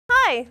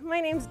Hi, my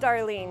name's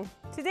Darlene.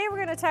 Today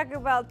we're going to talk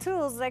about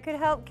tools that could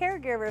help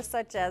caregivers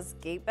such as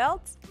gait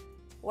belts,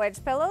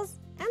 wedge pillows,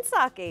 and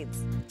sock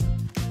aids.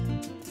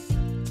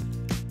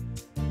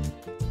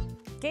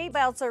 Gait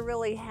belts are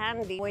really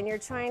handy when you're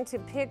trying to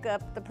pick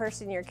up the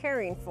person you're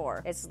caring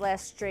for. It's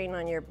less strain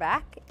on your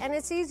back and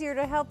it's easier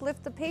to help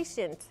lift the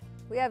patient.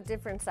 We have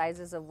different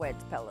sizes of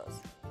wedge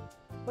pillows,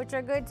 which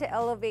are good to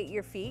elevate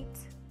your feet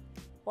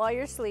while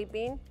you're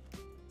sleeping,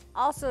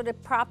 also to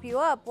prop you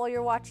up while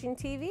you're watching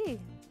TV.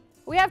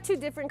 We have two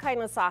different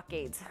kinds of sock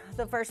aids.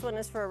 The first one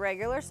is for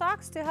regular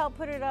socks to help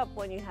put it up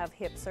when you have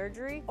hip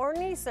surgery or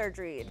knee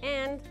surgery,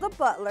 and the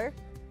butler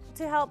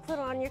to help put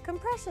on your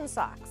compression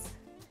socks.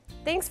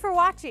 Thanks for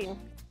watching.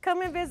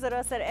 Come and visit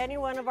us at any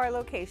one of our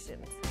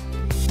locations.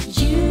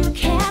 You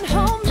can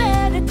home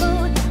medical.